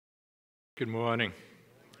Good morning.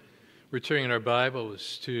 We're turning our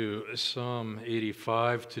Bibles to Psalm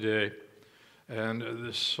 85 today, and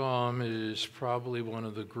this psalm is probably one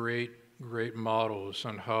of the great models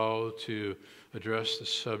on how to address the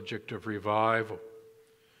subject of revival.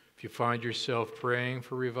 If you find yourself praying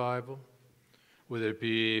for revival, whether it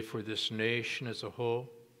be for this nation as a whole,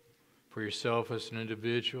 for yourself as an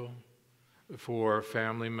individual, for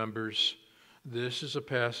family members, this is a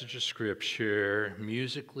passage of Scripture,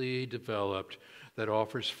 musically developed, that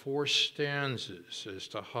offers 4 stanzas as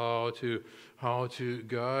to how to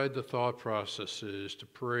guide the thought processes, to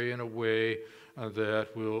pray in a way that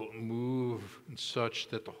will move such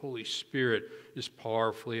that the Holy Spirit is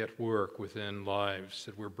powerfully at work within lives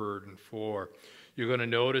that we're burdened for. You're going to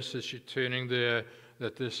notice as you're turning there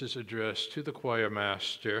that this is addressed to the choir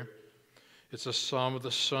master. It's a psalm of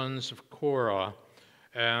the sons of Korah.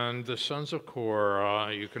 And the sons of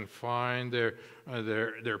Korah, you can find their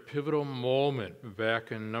pivotal moment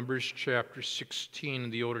back in Numbers chapter 16 in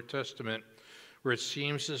the Old Testament, where it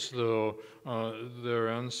seems as though their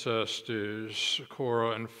ancestors,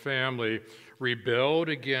 Korah and family, rebelled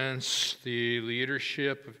against the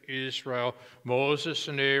leadership of Israel, Moses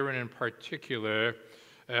and Aaron in particular,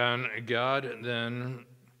 and God then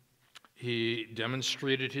he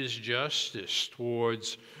demonstrated his justice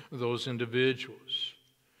towards those individuals.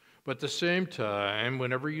 But at the same time,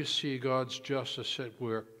 whenever you see God's justice at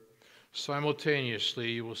work,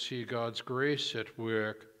 simultaneously you will see God's grace at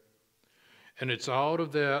work. And it's out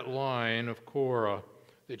of that line of Korah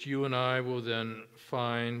that you and I will then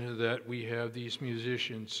find that we have these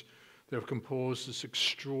musicians that have composed this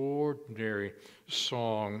extraordinary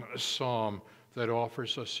psalm that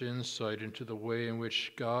offers us insight into the way in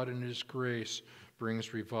which God in His grace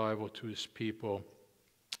brings revival to His people.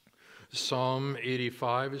 Psalm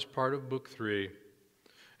 85 is part of Book 3,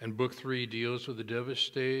 and Book 3 deals with the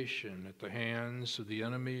devastation at the hands of the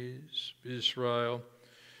enemies of Israel.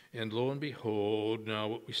 And lo and behold, now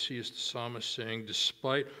what we see is the psalmist saying,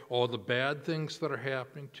 despite all the bad things that are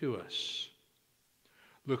happening to us,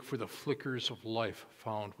 look for the flickers of life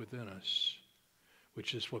found within us,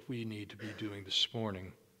 which is what we need to be doing this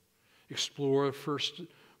morning. Explore first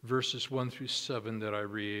verses 1 through 7 that I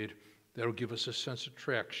read. That'll give us a sense of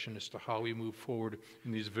traction as to how we move forward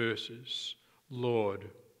in these verses. Lord,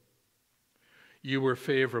 you were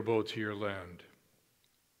favorable to your land.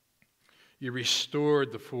 You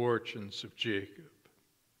restored the fortunes of Jacob.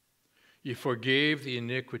 You forgave the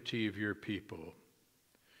iniquity of your people.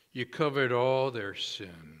 You covered all their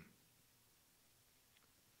sin.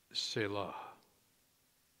 Selah.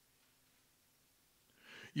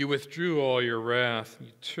 You withdrew all your wrath.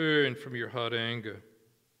 You turned from your hot anger.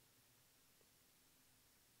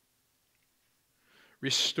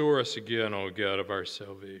 Restore us again, O God of our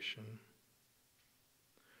salvation.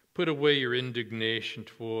 Put away your indignation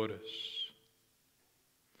toward us.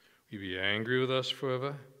 Will you be angry with us forever?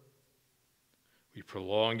 Will you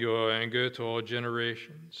prolong your anger to all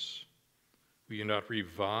generations? Will you not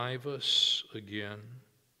revive us again,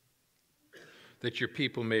 that your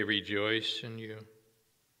people may rejoice in you?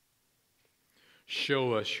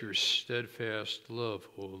 Show us your steadfast love,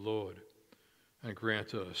 O Lord, and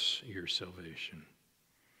grant us your salvation,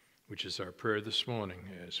 which is our prayer this morning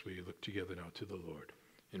as we look together now to the Lord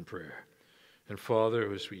in prayer. And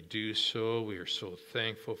Father, as we do so, we are so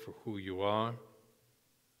thankful for who you are.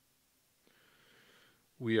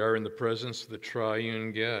 We are in the presence of the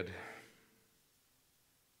triune God,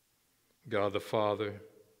 God the Father,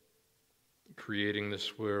 creating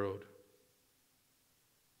this world,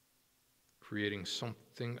 creating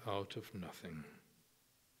something out of nothing.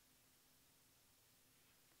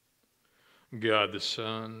 God the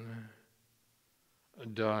Son,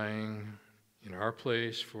 dying in our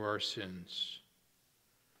place for our sins,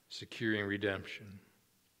 securing redemption.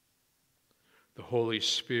 The Holy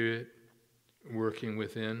Spirit working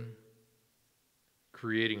within,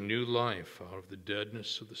 creating new life out of the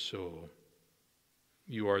deadness of the soul.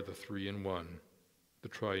 You are the 3-in-1, the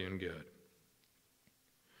triune God.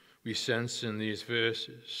 We sense in these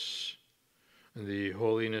verses the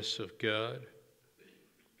holiness of God,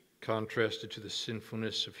 contrasted to the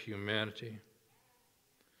sinfulness of humanity.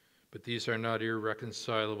 But these are not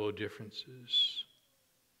irreconcilable differences,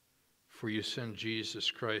 for you sent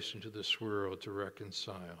Jesus Christ into this world to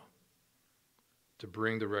reconcile, to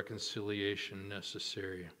bring the reconciliation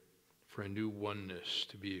necessary for a new oneness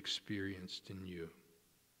to be experienced in you.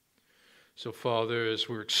 So, Father, as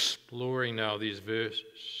we're exploring now these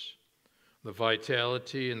verses, the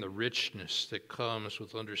vitality and the richness that comes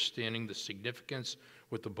with understanding the significance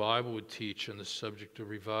what the Bible would teach on the subject of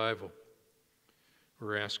revival.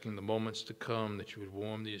 We're asking the moments to come that you would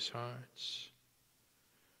warm these hearts,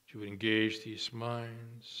 that you would engage these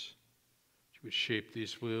minds, that you would shape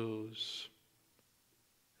these wills.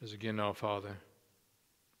 As again now, Father,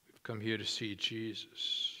 we've come here to see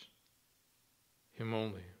Jesus, him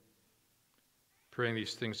only. Praying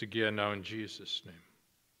these things again now in Jesus' name.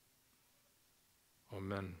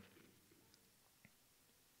 Amen.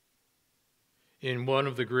 In one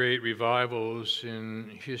of the great revivals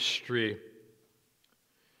in history,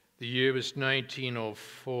 the year was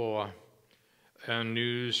 1904, and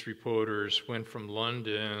news reporters went from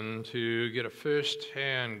London to get a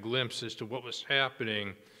first-hand glimpse as to what was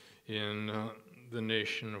happening in the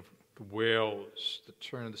nation of Wales, the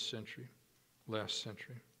turn of the century, last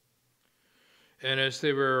century. And as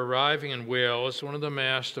they were arriving in Wales, one of them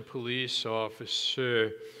asked a police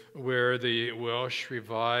officer where the Welsh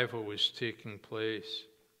revival was taking place.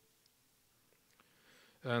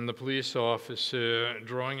 And the police officer,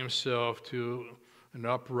 drawing himself to an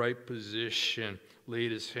upright position,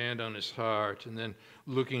 laid his hand on his heart, and then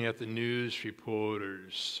looking at the news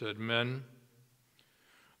reporters, said, "Men,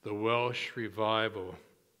 the Welsh revival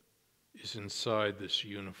is inside this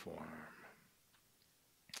uniform."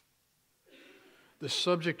 The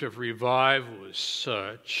subject of revival is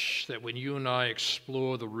such that when you and I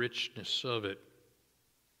explore the richness of it,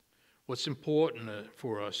 what's important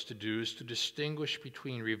for us to do is to distinguish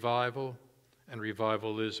between revival and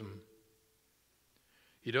revivalism.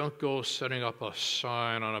 You don't go setting up a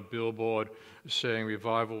sign on a billboard saying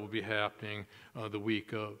revival will be happening the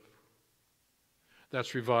week of.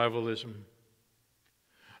 That's revivalism.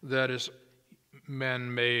 That is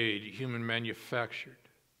man-made, human manufactured.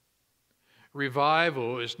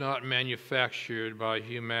 Revival is not manufactured by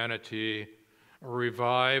humanity.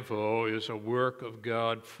 Revival is a work of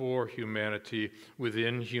God for humanity,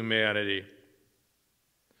 within humanity.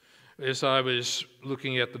 As I was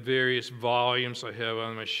looking at the various volumes I have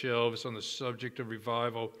on my shelves on the subject of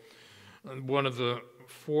revival, one of the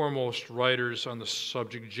foremost writers on the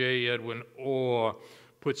subject, J. Edwin Orr,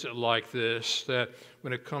 puts it like this, that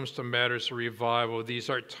when it comes to matters of revival, these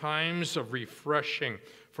are times of refreshing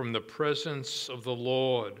from the presence of the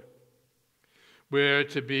Lord, where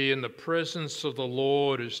to be in the presence of the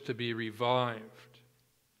Lord is to be revived.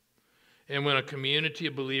 And when a community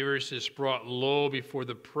of believers is brought low before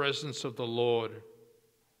the presence of the Lord,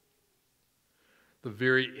 the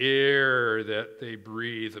very air that they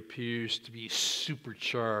breathe appears to be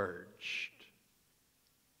supercharged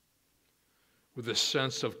with a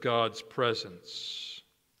sense of God's presence.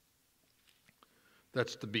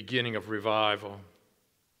 That's the beginning of revival.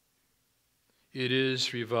 It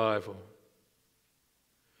is revival.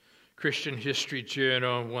 Christian History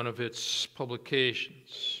Journal, one of its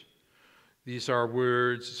publications, these are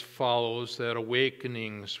words as follows, that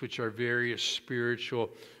awakenings, which are various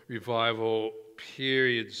spiritual revival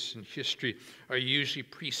periods in history, are usually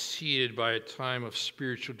preceded by a time of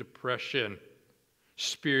spiritual depression,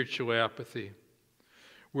 spiritual apathy,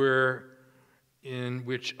 in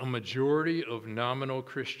which a majority of nominal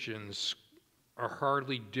Christians are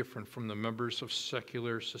hardly different from the members of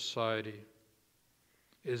secular society.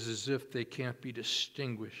 It is as if they can't be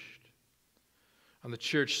distinguished. And the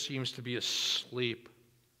church seems to be asleep.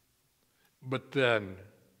 But then,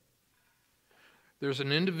 there's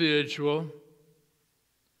an individual,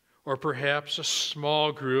 or perhaps a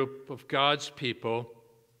small group of God's people,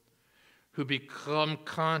 who become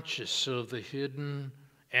conscious of the hidden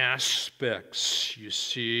aspects, you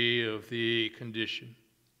see, of the condition.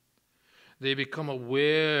 They become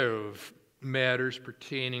aware of matters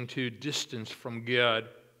pertaining to distance from God,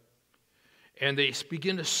 and they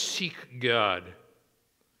begin to seek God,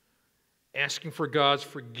 asking for God's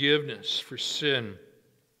forgiveness for sin,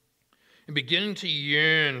 and beginning to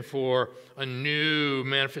yearn for a new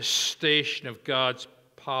manifestation of God's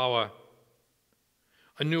power,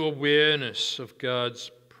 a new awareness of God's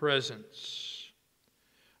presence.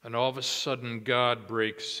 And all of a sudden, God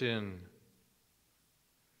breaks in.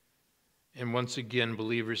 And once again,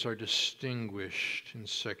 believers are distinguished in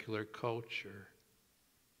secular culture,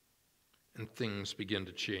 and things begin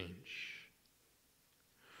to change.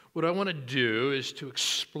 What I want to do is to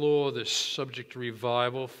explore this subject of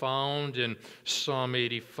revival found in Psalm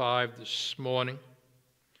 85 this morning.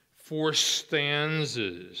 4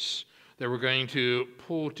 stanzas that we're going to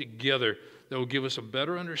pull together that will give us a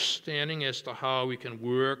better understanding as to how we can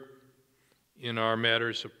work in our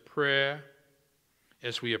matters of prayer,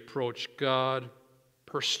 as we approach God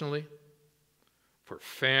personally, for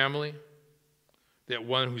family, that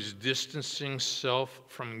one who's distancing self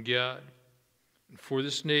from God, and for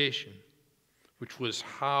this nation, which was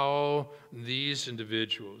how these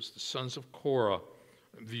individuals, the sons of Korah,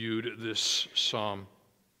 viewed this psalm.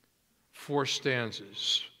 4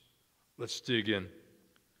 stanzas. Let's dig in.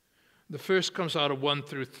 The first comes out of 1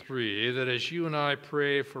 through 3, that as you and I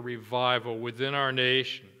pray for revival within our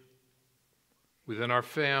nation, within our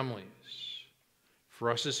families,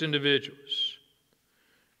 for us as individuals.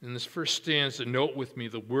 In this first stanza, note with me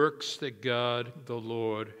the works that God the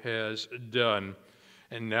Lord has done.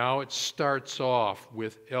 And now it starts off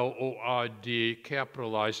with L-O-R-D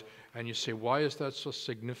capitalized. And you say, why is that so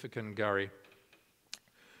significant, Gary?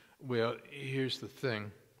 Well, here's the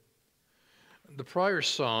thing. The prior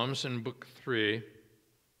Psalms in Book 3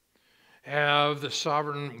 have the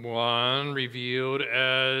Sovereign One revealed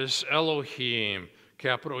as Elohim,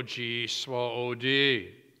 capital G, small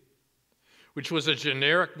O-D, which was a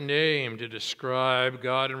generic name to describe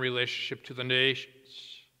God in relationship to the nations.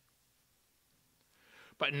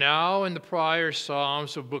 But now in the prior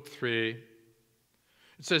Psalms of Book 3,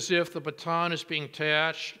 it's as if the baton is being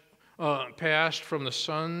passed from the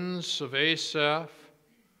sons of Asaph,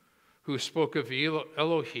 who spoke of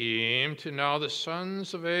Elohim, to now the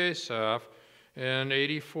sons of Asaph in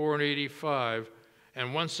 84 and 85,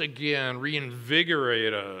 and once again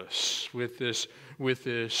reinvigorate us with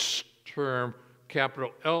this term,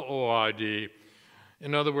 capital L-O-R-D.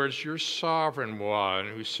 In other words, your sovereign one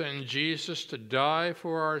who sent Jesus to die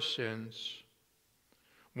for our sins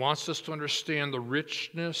wants us to understand the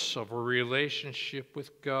richness of a relationship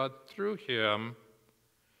with God through him.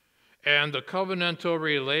 And the covenantal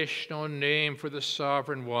relational name for the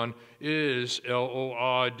sovereign one is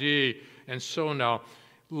L-O-R-D. And so now,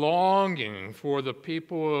 longing for the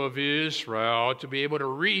people of Israel to be able to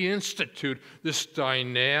reinstitute this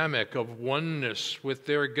dynamic of oneness with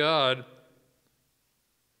their God.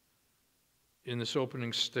 In this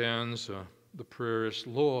opening stanza, the prayer is,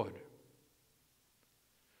 Lord.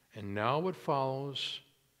 And now what follows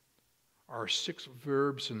are 6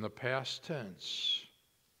 verbs in the past tense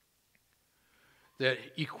that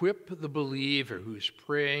equip the believer who's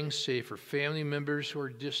praying, say, for family members who are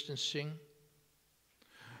distancing,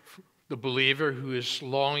 the believer who is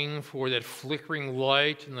longing for that flickering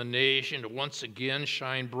light in the nation to once again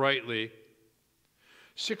shine brightly.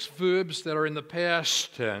 6 verbs that are in the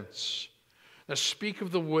past tense that speak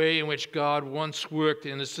of the way in which God once worked,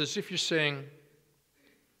 and it's as if you're saying,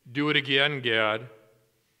 do it again, God.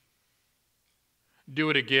 Do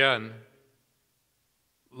it again.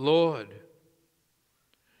 Lord,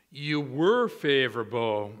 you were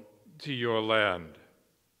favorable to your land.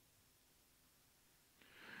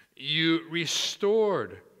 You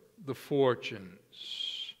restored the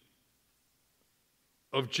fortunes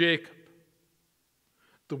of Jacob.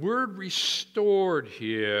 The word restored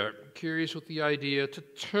here carries with the idea to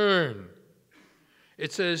turn.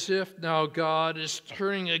 It's as if now God is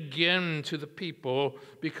turning again to the people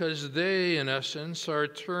because they, in essence, are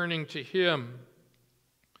turning to him.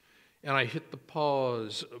 And I hit the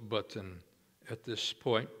pause button at this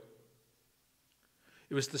point.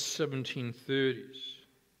 It was the 1730s.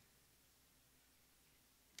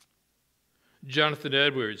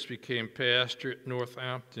 JonathanEdwards became pastor at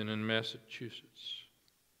Northampton in Massachusetts.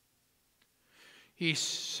 He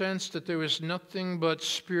sensed that there was nothing but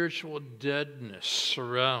spiritual deadness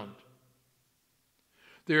around.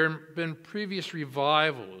 There had been previous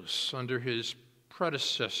revivals under his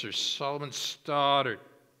predecessor, Solomon Stoddard,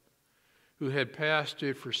 who had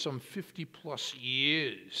pastored for some 50-plus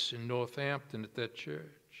years in Northampton at that church.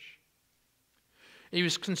 He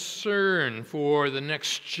was concerned for the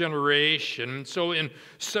next generation. So in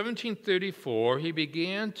 1734, he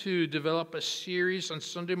began to develop a series on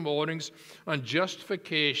Sunday mornings on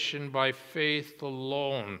justification by faith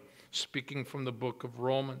alone, speaking from the book of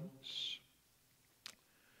Romans.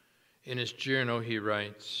 In his journal, he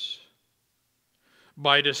writes,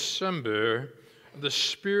 by December, the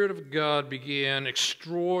Spirit of God began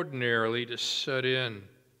extraordinarily to set in.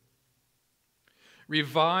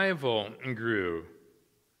 Revival grew.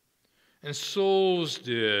 And souls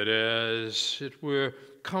did, as it were,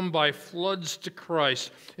 come by floods to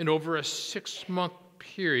Christ. In over a 6-month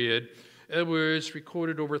period, Edwards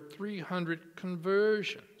recorded over 300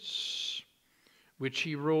 conversions, which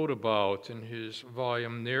he wrote about in his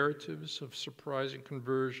volume, Narratives of Surprising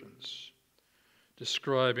Conversions,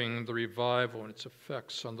 describing the revival and its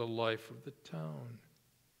effects on the life of the town.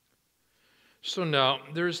 So now,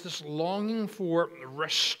 there's this longing for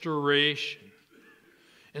restoration.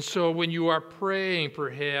 And so when you are praying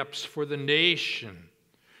perhaps for the nation,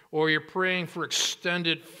 or you're praying for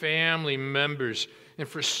extended family members, and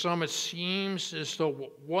for some it seems as though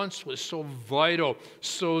what once was so vital,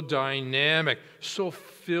 so dynamic, so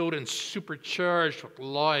filled and supercharged with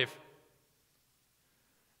life,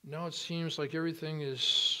 Now it seems like everything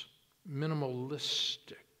is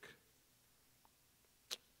minimalistic.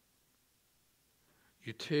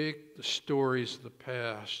 You take the stories of the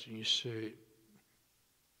past and you say,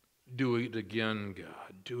 do it again,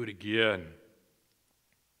 God, do it again.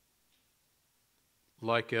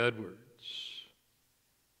 Like Edwards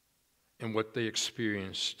and what they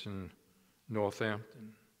experienced in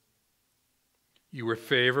Northampton. You were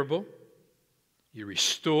favorable, you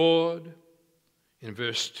restored. In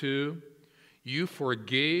verse 2, you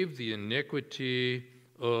forgave the iniquity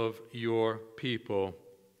of your people.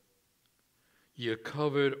 You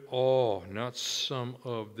covered all, not some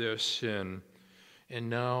of their sin.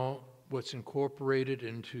 And now what's incorporated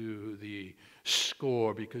into the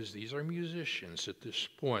score, because these are musicians at this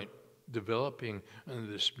point, developing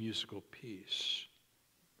this musical piece,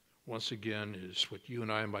 once again is what you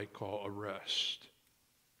and I might call a rest.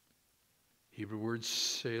 Hebrew word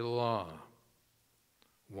Selah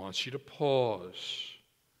wants you to pause,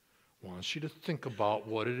 wants you to think about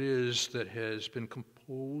what it is that has been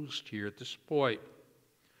composed here at this point.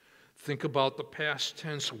 Think about the past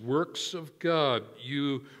tense works of God.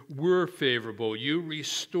 You were favorable, you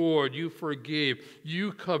restored, you forgave,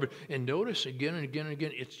 you covered. And notice again and again and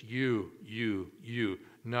again, it's you,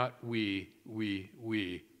 not we.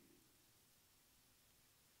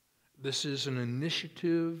 This is an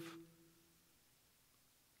initiative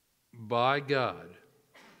by God,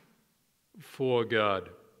 for God.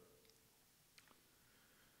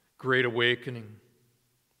 Great Awakening.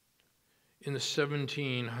 In the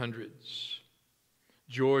 1700s,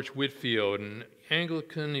 George Whitefield, an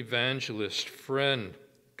Anglican evangelist, friend,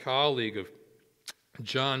 colleague of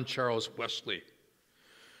John Charles Wesley,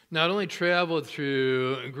 not only traveled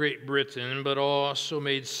through Great Britain, but also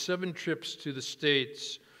made 7 trips to the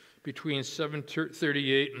States between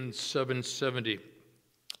 738 and 770.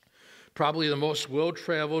 Probably the most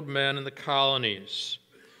well-traveled man in the colonies,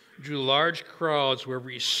 drew large crowds wherever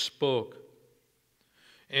he spoke.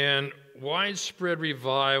 And widespread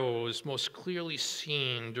revival was most clearly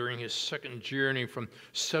seen during his second journey from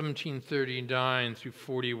 1739 through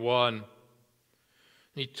 41.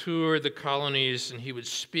 He toured the colonies and he would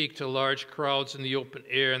speak to large crowds in the open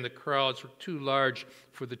air, and the crowds were too large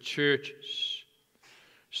for the churches.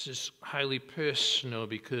 This is highly personal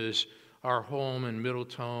because our home in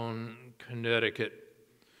Middletown, Connecticut,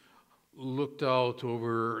 looked out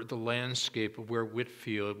over the landscape of where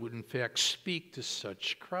Whitefield would in fact speak to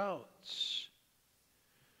such crowds.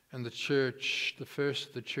 And the church, the first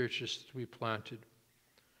of the churches that we planted,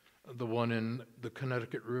 the one in the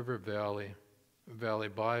Connecticut River Valley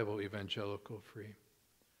Bible Evangelical Free,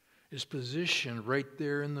 is positioned right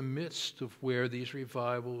there in the midst of where these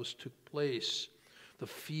revivals took place, the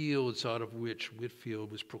fields out of which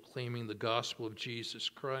Whitefield was proclaiming the gospel of Jesus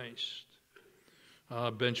Christ.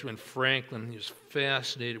 Benjamin Franklin, he was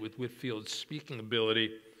fascinated with Whitefield's speaking ability,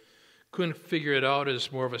 couldn't figure it out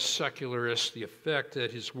as more of a secularist, the effect that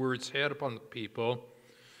his words had upon the people.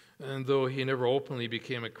 And though he never openly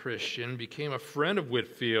became a Christian, became a friend of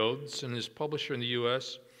Whitefield's and his publisher in the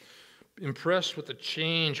U.S., impressed with the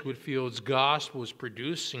change Whitefield's gospel was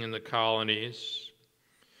producing in the colonies.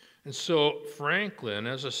 And so Franklin,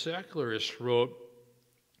 as a secularist, wrote,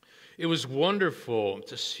 "It was wonderful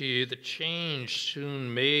to see the change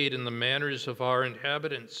soon made in the manners of our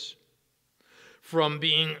inhabitants. From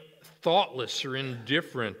being thoughtless or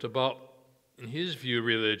indifferent about, in his view,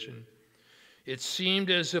 religion, it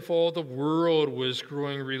seemed as if all the world was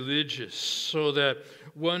growing religious, so that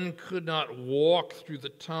one could not walk through the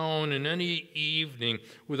town in any evening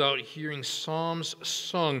without hearing psalms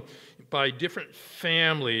sung by different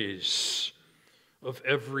families of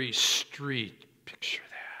every street." Picture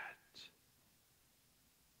that.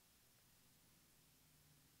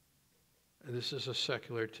 And this is a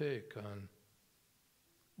secular take on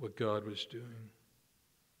what God was doing.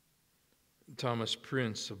 Thomas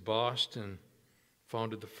Prince of Boston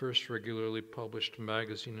founded the first regularly published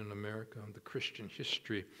magazine in America, The Christian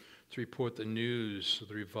History, to report the news of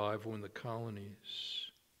the revival in the colonies.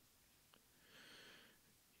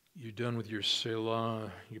 You're done with your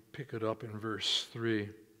Selah, you pick it up in verse 3.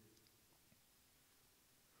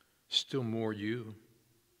 Still more you.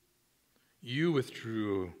 You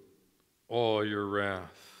withdrew all your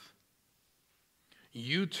wrath.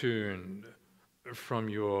 You turned from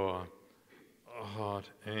your hot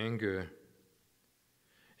anger.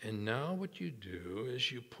 And now what you do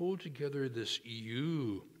is you pull together this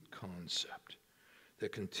you concept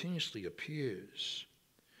that continuously appears.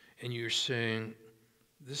 And you're saying,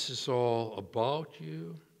 this is all about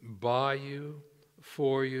you, by you,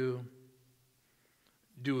 for you.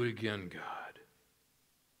 Do it again, God.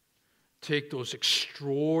 take those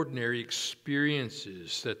extraordinary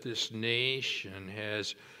experiences that this nation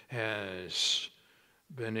has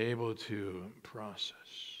been able to process.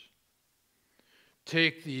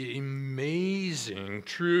 Take the amazing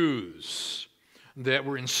truths that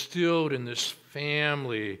were instilled in this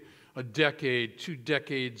family a decade, 2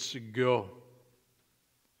 decades ago,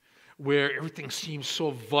 where everything seems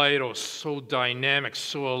so vital, so dynamic,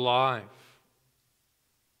 so alive.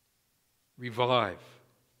 Revive.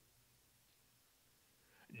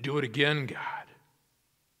 Do it again, God.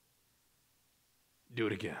 Do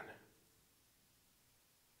it again.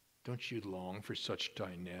 Don't you long for such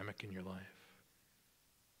dynamic in your life?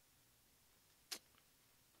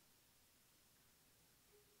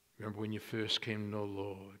 Remember when you first came to know the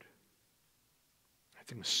Lord?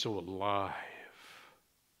 Everything was so alive,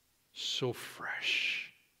 so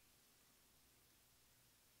fresh.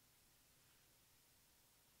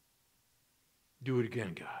 Do it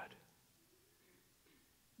again, God.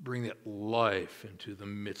 Bring that life into the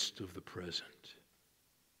midst of the present.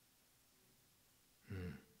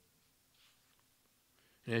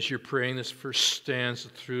 And as you're praying this first stanza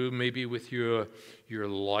through, maybe with your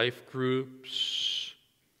life groups,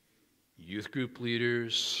 youth group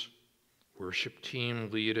leaders, worship team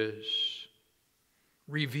leaders,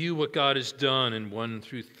 review what God has done in 1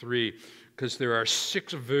 through 3, because there are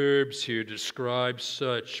 6 verbs here to describe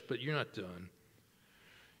such, but you're not done.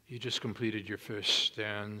 You just completed your first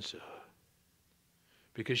stanza.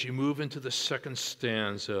 Because you move into the second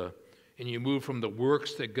stanza, and you move from the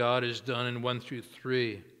works that God has done in 1 through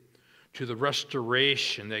 3 to the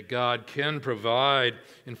restoration that God can provide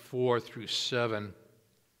in 4 through 7.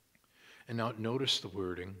 And now notice the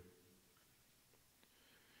wording.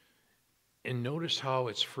 And notice how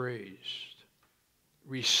it's phrased.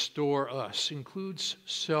 Restore us includes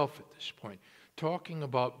self at this point, talking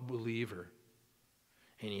about believer.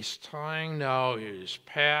 And he's tying now his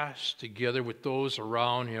past together with those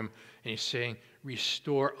around him, and he's saying,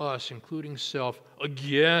 restore us, including self.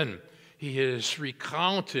 Again, he has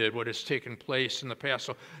recounted what has taken place in the past.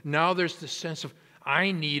 So now there's this sense of,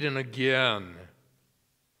 I need an again.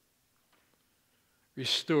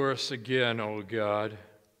 Restore us again, O God,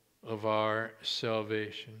 of our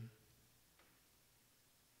salvation.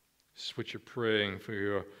 This is what you're praying for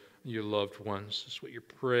your loved ones. This is what you're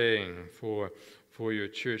praying for your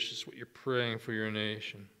church. This is what you're praying for your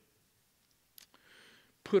nation.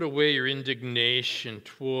 Put away your indignation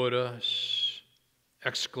toward us!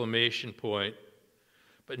 Exclamation point.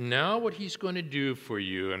 But now what he's going to do for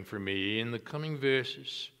you and for me in the coming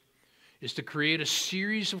verses is to create a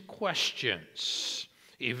series of questions,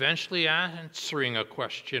 eventually answering a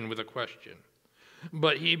question with a question.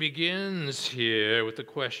 But he begins here with the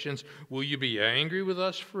questions, will you be angry with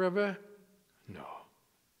us forever? No.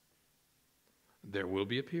 There will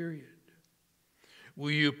be a period.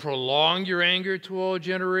 Will you prolong your anger to all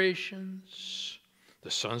generations? The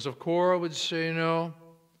sons of Korah would say no.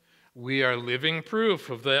 We are living proof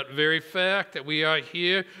of that very fact that we are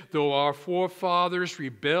here. Though our forefathers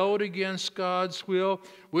rebelled against God's will,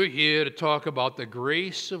 we're here to talk about the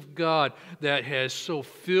grace of God that has so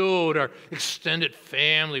filled our extended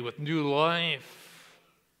family with new life.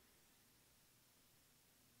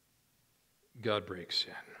 God breaks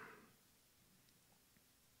in.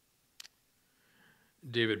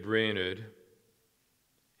 David Brainerd,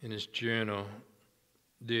 in his journal,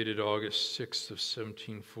 dated August 6th of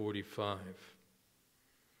 1745,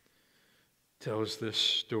 tells this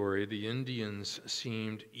story. The Indians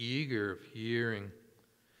seemed eager of hearing,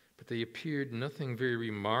 but they appeared nothing very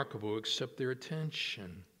remarkable except their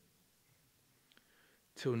attention.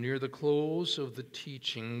 Till near the close of the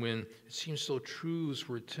teaching, when it seems though truths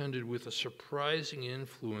were attended with a surprising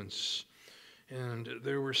influence, and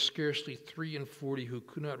there were scarcely 43 who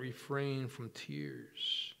could not refrain from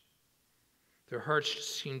tears. Their hearts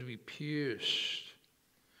seemed to be pierced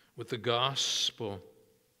with the gospel.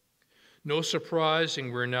 No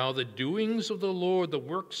surprising were now the doings of the Lord, the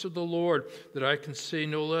works of the Lord, that I can say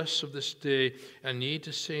no less of this day, and need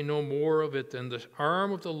to say no more of it than the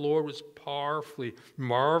arm of the Lord was powerfully,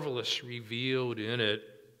 marvelous, revealed in it.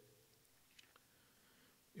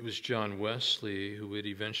 It was John Wesley who would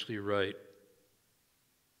eventually write,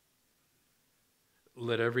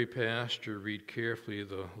 let every pastor read carefully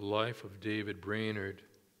the life of David Brainerd.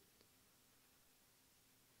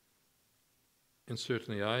 And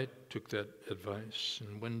certainly I took that advice.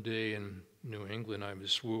 And one day in New England, I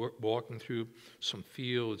was walking through some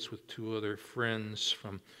fields with 2 other friends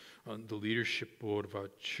from the leadership board of our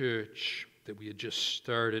church that we had just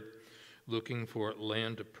started, looking for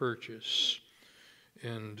land to purchase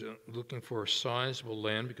and looking for a sizable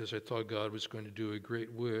land because I thought God was going to do a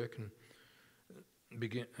great work. And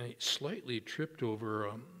I slightly tripped over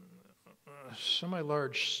a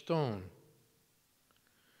semi-large stone,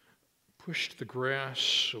 pushed the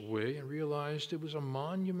grass away, and realized it was a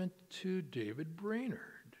monument to David Brainerd.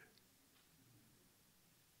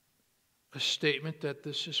 A statement that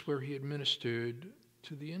this is where he administered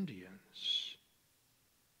to the Indians.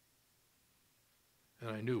 And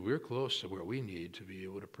I knew we're close to where we need to be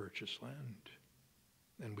able to purchase land.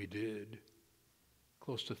 And we did.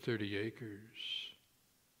 Close to 30 acres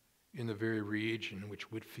in the very region in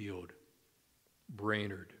which Whitefield,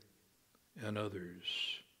 Brainerd, and others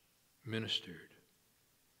ministered.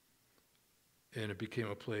 And it became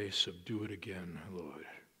a place of do it again, Lord.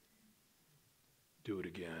 Do it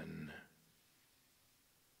again.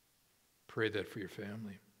 Pray that for your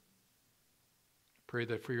family. Pray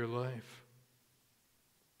that for your life.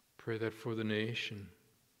 Pray that for the nation.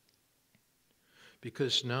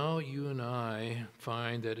 Because now you and I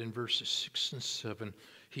find that in verses 6 and 7,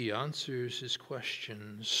 he answers his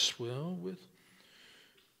questions, well, with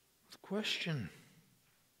the question,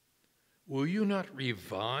 will you not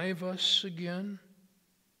revive us again,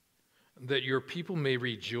 that your people may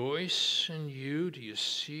rejoice in you? Do you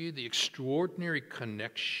see the extraordinary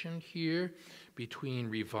connection here between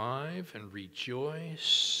revive and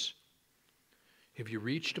rejoice? Have you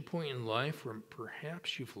reached a point in life where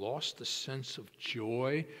perhaps you've lost the sense of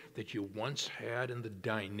joy that you once had in the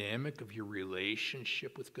dynamic of your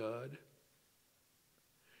relationship with God?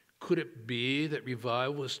 Could it be that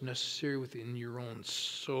revival is necessary within your own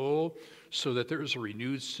soul so that there is a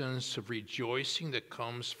renewed sense of rejoicing that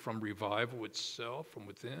comes from revival itself from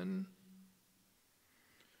within?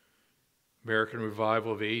 American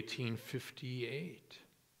Revival of 1858.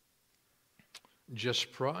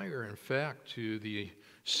 Just prior, in fact, to the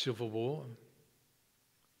Civil War,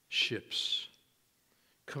 ships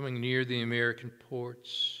coming near the American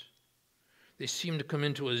ports, they seem to come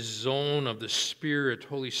into a zone of the Spirit,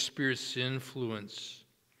 Holy Spirit's influence.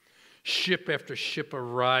 Ship after ship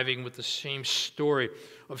arriving with the same story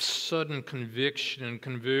of sudden conviction and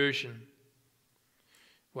conversion.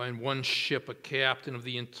 While in one ship, a captain of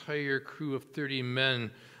the entire crew of 30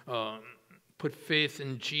 men put faith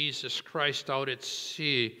in Jesus Christ out at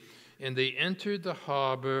sea, and they entered the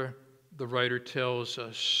harbor, the writer tells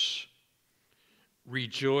us,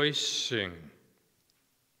 rejoicing.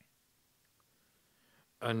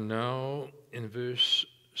 And now in verse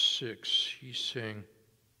 6, he's saying,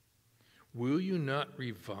 will you not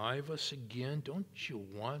revive us again? Don't you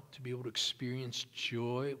want to be able to experience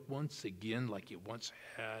joy once again like you once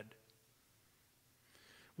had?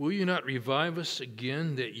 Will you not revive us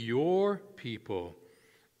again that your people,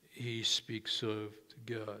 he speaks of to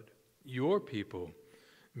God, your people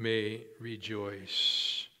may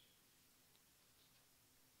rejoice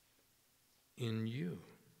in you?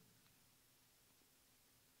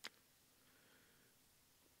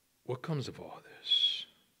 What comes of all this?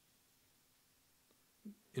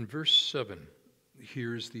 In verse 7,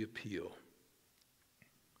 here's the appeal.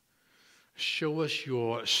 Show us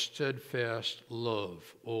your steadfast love,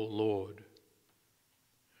 O Lord.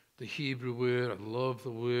 The Hebrew word, I love the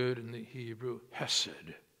word in the Hebrew,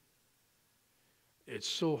 hesed. It's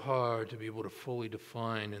so hard to be able to fully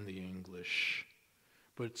define in the English,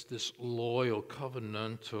 but it's this loyal,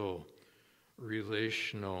 covenantal,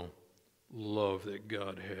 relational love that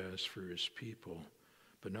God has for his people.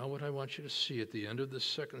 But now what I want you to see at the end of the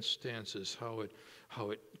second stanza is how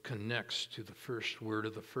it connects to the first word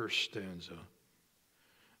of the first stanza.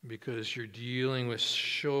 Because you're dealing with,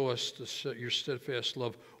 show us your steadfast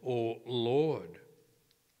love, O Lord,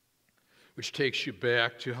 which takes you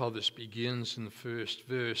back to how this begins in the first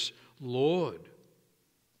verse, Lord.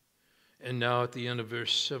 And now at the end of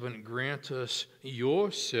verse 7, grant us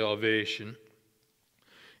your salvation.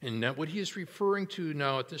 And now what he is referring to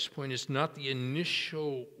now at this point is not the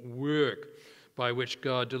initial work by which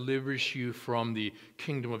God delivers you from the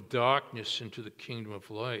kingdom of darkness into the kingdom of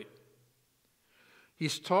light.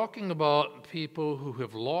 He's talking about people who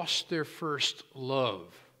have lost their first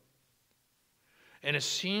love. And it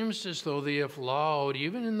seems as though they have allowed,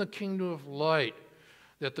 even in the kingdom of light,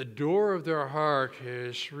 that the door of their heart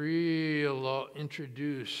has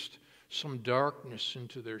introduced some darkness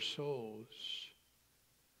into their souls.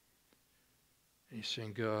 And he's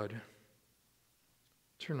saying, God,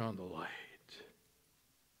 turn on the light.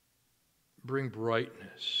 Bring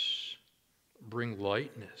brightness. Bring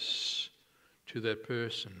lightness to that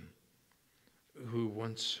person who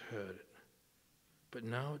once had it. But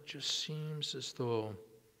now it just seems as though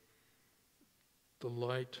the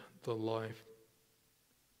light, the life,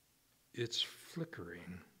 it's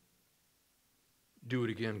flickering. Do it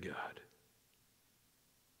again, God.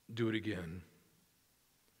 Do it again.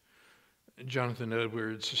 Jonathan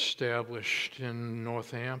Edwards established in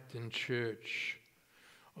Northampton Church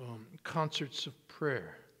concerts of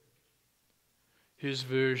prayer. His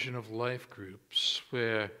version of life groups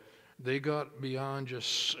where they got beyond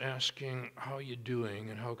just asking, how you doing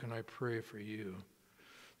and how can I pray for you,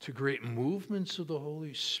 to great movements of the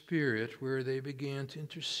Holy Spirit where they began to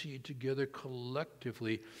intercede together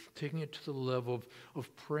collectively, taking it to the level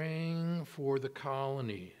of praying for the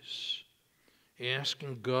colonies,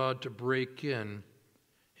 asking God to break in.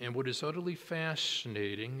 And what is utterly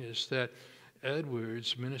fascinating is that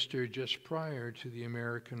Edwards ministered just prior to the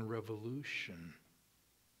American Revolution.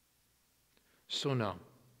 So now,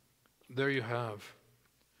 there you have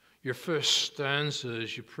your first stanza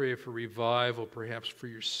as you pray for revival, perhaps for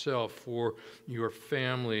yourself, for your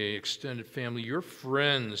family, extended family, your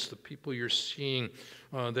friends, the people you're seeing,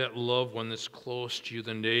 that loved one that's close to you,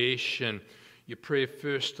 the nation. You pray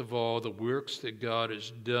first of all the works that God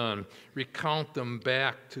has done. Recount them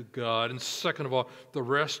back to God. And second of all, the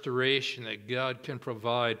restoration that God can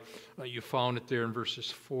provide. You found it there in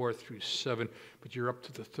verses 4 through 7, but you're up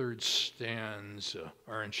to the third stanza,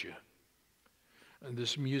 aren't you? And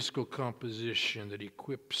this musical composition that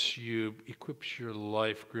equips you, equips your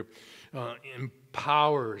life group,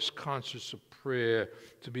 empowers concerts of prayer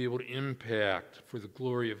to be able to impact for the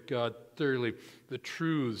glory of God. Thirdly, the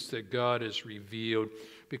truths that God has revealed,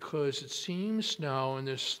 because it seems now in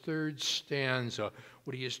this third stanza,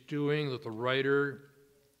 what he is doing, that the writer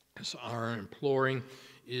is imploring,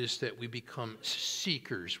 is that we become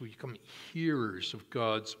seekers, we become hearers of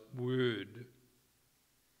God's word.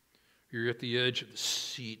 You're at the edge of the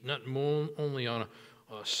seat, not only on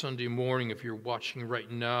a Sunday morning if you're watching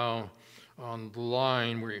right now on the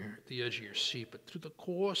line where you're at the edge of your seat, but through the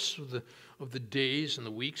course of the days and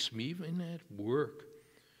the weeks, even at work.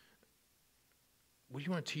 What do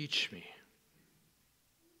you want to teach me?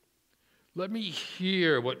 Let me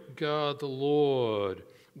hear what God the Lord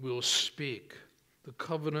will speak, the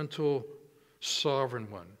covenantal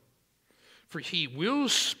sovereign one. For he will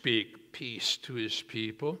speak peace to his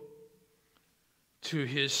people, to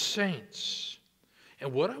his saints.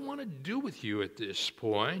 And what I want to do with you at this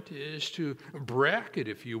point is to bracket,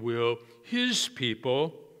 if you will, his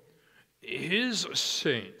people, his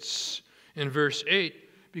saints, in verse 8,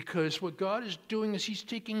 because what God is doing is he's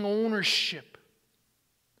taking ownership.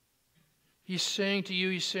 He's saying to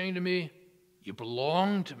you, he's saying to me, you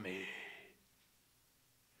belong to me.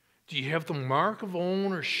 Do you have the mark of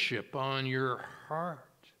ownership on your heart?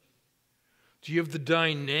 Do you have the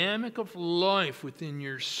dynamic of life within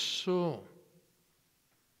your soul?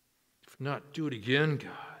 If not, do it again,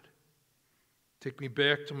 God. Take me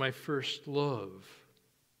back to my first love.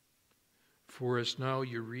 For as now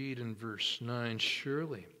you read in verse 9,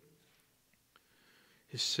 surely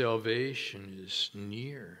his salvation is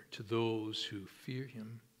near to those who fear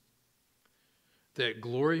him, that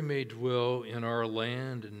glory may dwell in our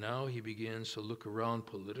land. And now he begins to look around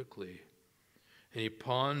politically. And he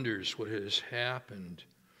ponders what has happened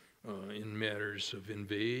in matters of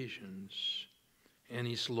invasions. And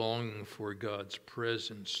he's longing for God's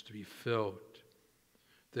presence to be felt,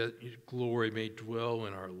 that glory may dwell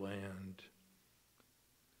in our land.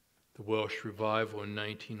 The Welsh revival in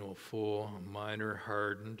 1904, a miner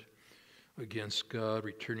hardened against God,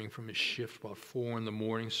 returning from his shift about 4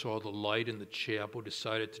 a.m, saw the light in the chapel,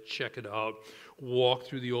 decided to check it out, walked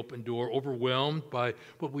through the open door, overwhelmed by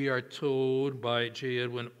what we are told by J.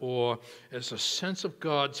 Edwin Orr as a sense of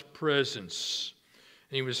God's presence.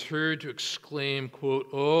 And he was heard to exclaim, quote,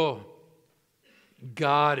 "Oh,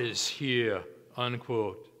 God is here,"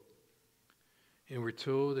 unquote. And we're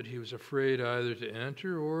told that he was afraid either to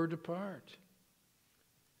enter or depart.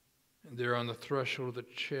 And there on the threshold of the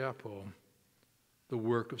chapel, the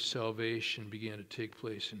work of salvation began to take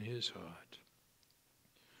place in his heart.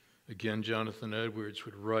 Again, Jonathan Edwards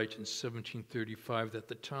would write in 1735 that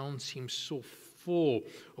the town seemed so full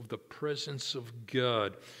of the presence of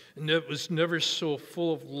God, and it was never so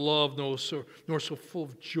full of love, nor so full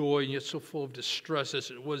of joy, and yet so full of distress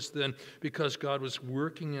as it was then, because God was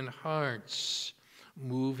working in hearts,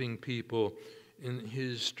 moving people in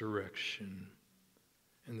his direction.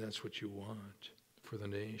 And that's what you want for the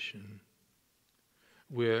nation,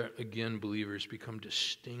 where, again, believers become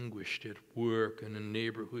distinguished at work and in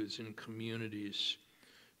neighborhoods and communities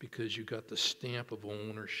because you got the stamp of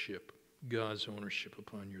ownership, God's ownership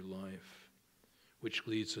upon your life, which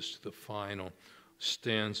leads us to the final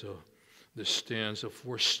stanza, the stanza,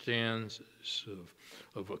 4 stanzas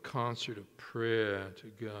of a concert of prayer to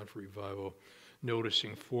God for revival,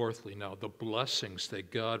 noticing fourthly now the blessings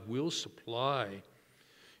that God will supply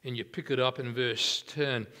And you pick it up in verse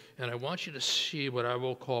 10, and I want you to see what I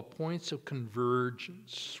will call points of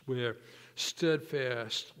convergence, where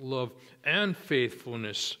steadfast love and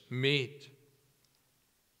faithfulness meet.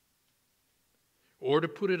 Or to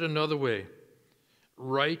put it another way,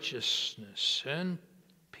 righteousness and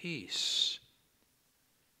peace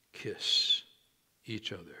kiss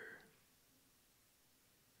each other.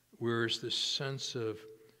 Where's this sense of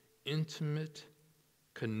intimate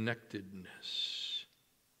connectedness,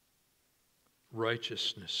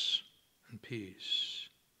 righteousness and peace.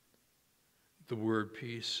 The word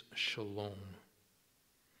peace, shalom,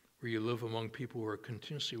 where you live among people who are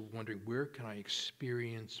continuously wondering, where can I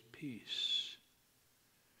experience peace?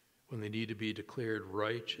 When they need to be declared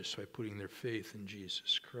righteous by putting their faith in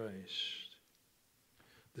Jesus Christ.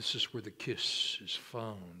 This is where the kiss is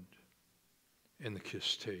found, and the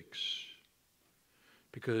kiss takes.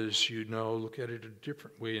 Because you now look at it a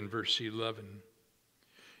different way in verse 11.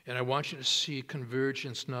 And I want you to see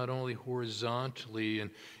convergence not only horizontally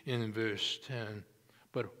in verse 10,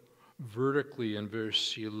 but vertically in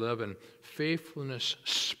verse 11. Faithfulness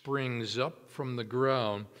springs up from the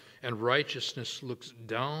ground, and righteousness looks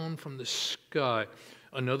down from the sky.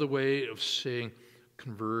 Another way of saying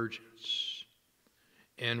convergence.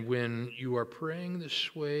 And when you are praying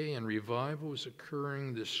this way and revival is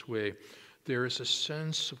occurring this way, there is a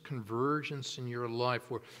sense of convergence in your life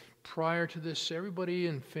where prior to this, everybody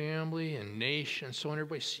in family and nation and so on,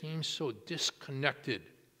 everybody seems so disconnected,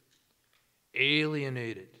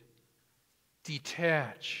 alienated,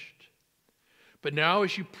 detached. But now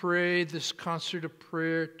as you pray this concert of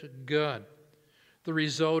prayer to God, the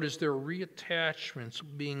result is there are reattachments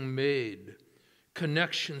being made,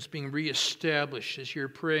 connections being reestablished as you're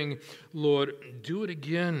praying, Lord, do it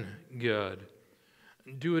again, God.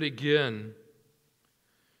 Do it again.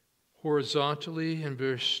 Horizontally in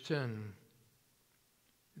verse 10,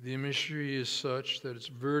 the imagery is such that it's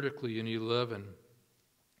vertically in 11.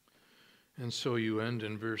 And so you end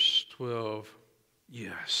in verse 12,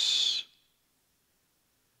 yes.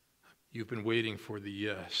 You've been waiting for the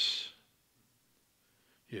yes.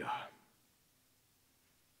 Yeah.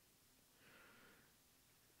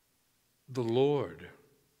 The Lord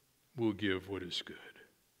will give what is good.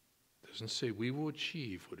 It doesn't say we will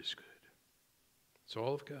achieve what is good. It's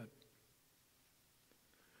all of God.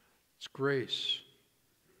 It's grace.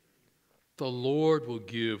 The Lord will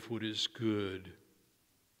give what is good.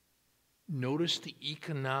 Notice the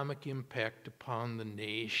economic impact upon the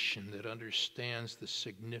nation that understands the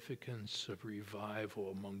significance of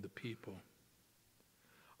revival among the people.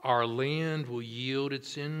 Our land will yield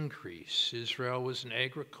its increase. Israel was an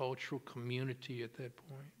agricultural community at that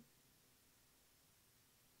point.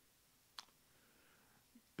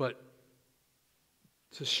 But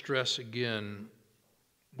to stress again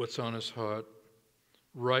what's on his heart,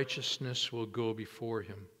 righteousness will go before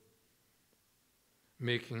him,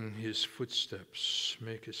 make his footsteps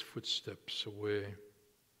away.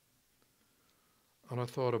 And I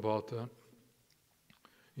thought about that.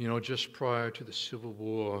 You know, just prior to the Civil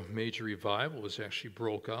War, major revivals actually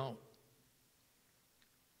broke out.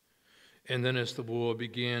 And then as the war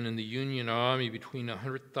began in the Union Army, between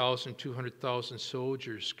 100,000 and 200,000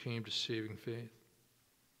 soldiers came to saving faith.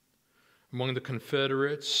 Among the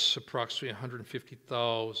Confederates, approximately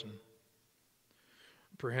 150,000.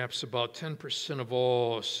 Perhaps about 10% of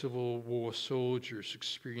all Civil War soldiers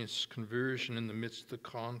experienced conversion in the midst of the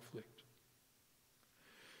conflict.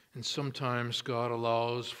 And sometimes God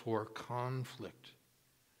allows for conflict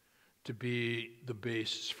to be the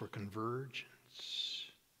basis for convergence,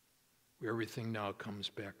 where everything now comes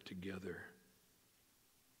back together.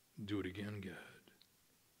 Do it again, God.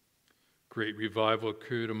 Great revival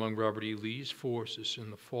occurred among Robert E. Lee's forces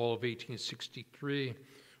in the fall of 1863,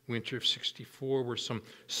 winter of 64, where some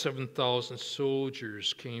 7,000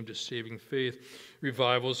 soldiers came to saving faith.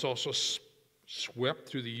 Revivals also swept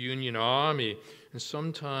through the Union Army, and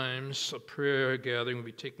sometimes a prayer gathering would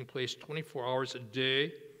be taking place 24 hours a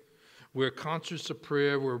day, where concerts of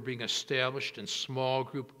prayer were being established in small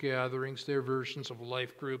group gatherings, their versions of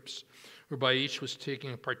life groups, whereby each was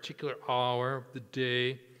taking a particular hour of the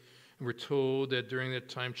day. And we're told that during that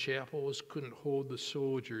time, chapels couldn't hold the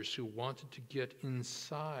soldiers who wanted to get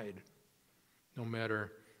inside, no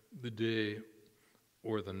matter the day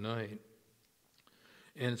or the night.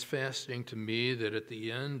 And it's fascinating to me that at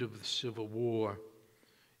the end of the Civil War,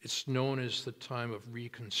 it's known as the time of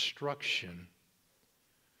Reconstruction.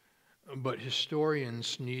 But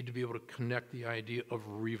historians need to be able to connect the idea of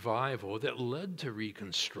revival that led to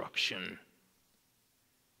Reconstruction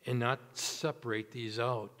and not separate these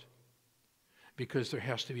out, because there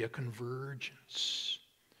has to be a convergence.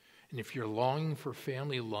 And if you're longing for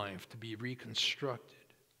family life to be reconstructed,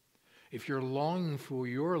 if you're longing for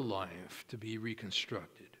your life to be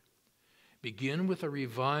reconstructed, begin with a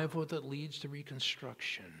revival that leads to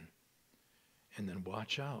reconstruction. And then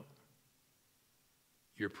watch out.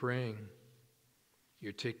 You're praying.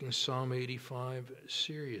 You're taking Psalm 85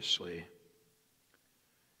 seriously.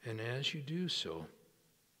 And as you do so,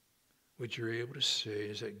 what you're able to say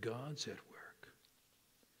is that God's at work.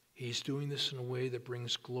 He's doing this in a way that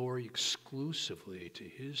brings glory exclusively to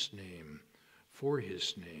his name, for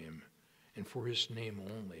his name, and for his name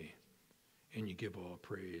only. And you give all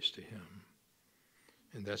praise to him.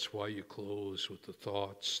 And that's why you close with the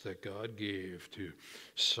thoughts that God gave to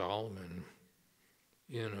Solomon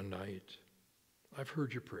in a night. I've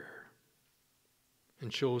heard your prayer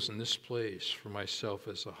and chosen this place for myself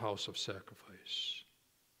as a house of sacrifice.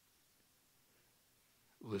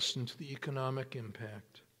 Listen to the economic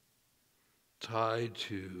impact tied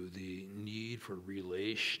to the need for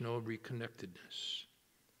relational reconnectedness.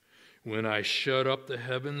 When I shut up the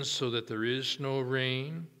heavens so that there is no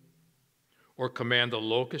rain, or command the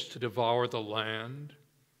locust to devour the land,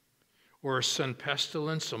 or send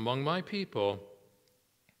pestilence among my people,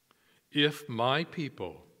 if my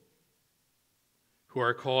people, who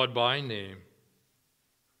are called by name,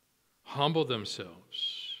 humble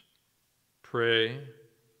themselves, pray,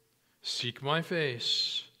 seek my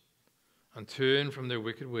face, and turn from their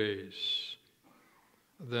wicked ways,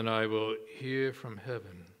 then I will hear from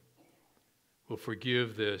heaven, will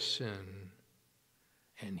forgive their sin,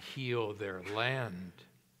 and heal their land.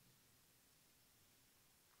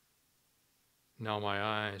 Now my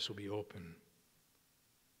eyes will be open,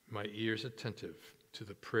 my ears attentive to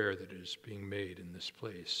the prayer that is being made in this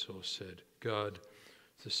place. So said God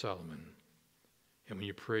to Solomon. And when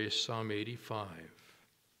you pray Psalm 85,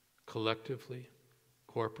 collectively,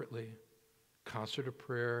 corporately, concert of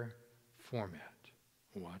prayer format,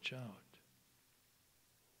 watch out.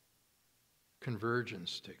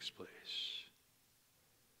 Convergence takes place.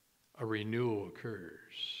 A renewal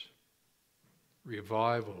occurs.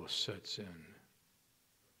 Revival sets in.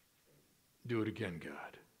 Do it again,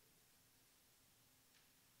 God.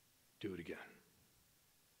 Do it again.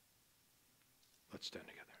 Let's stand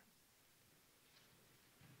together.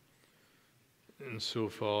 And so,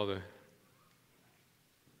 Father,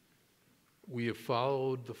 we have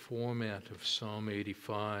followed the format of Psalm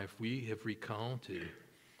 85. We have recounted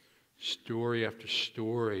story after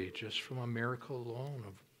story just from America alone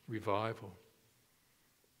of revival.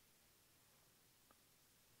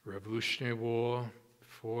 Revolutionary War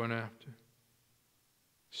before and after.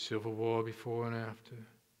 Civil War before and after.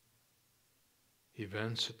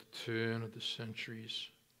 Events at the turn of the centuries.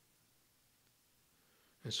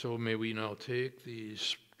 And so may we now take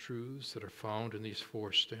these truths that are found in these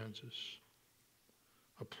 4 stanzas,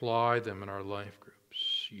 apply them in our life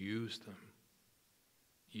groups, use them.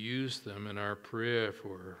 Use them in our prayer for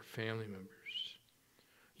our family members.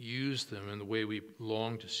 Use them in the way we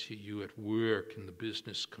long to see you at work in the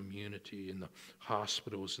business community, in the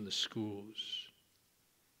hospitals, in the schools,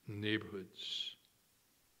 in the neighborhoods.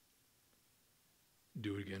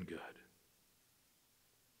 Do it again, God.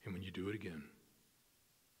 And when you do it again,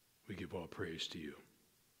 we give all praise to you.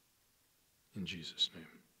 In Jesus' name,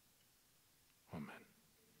 amen.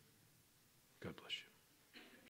 God bless you.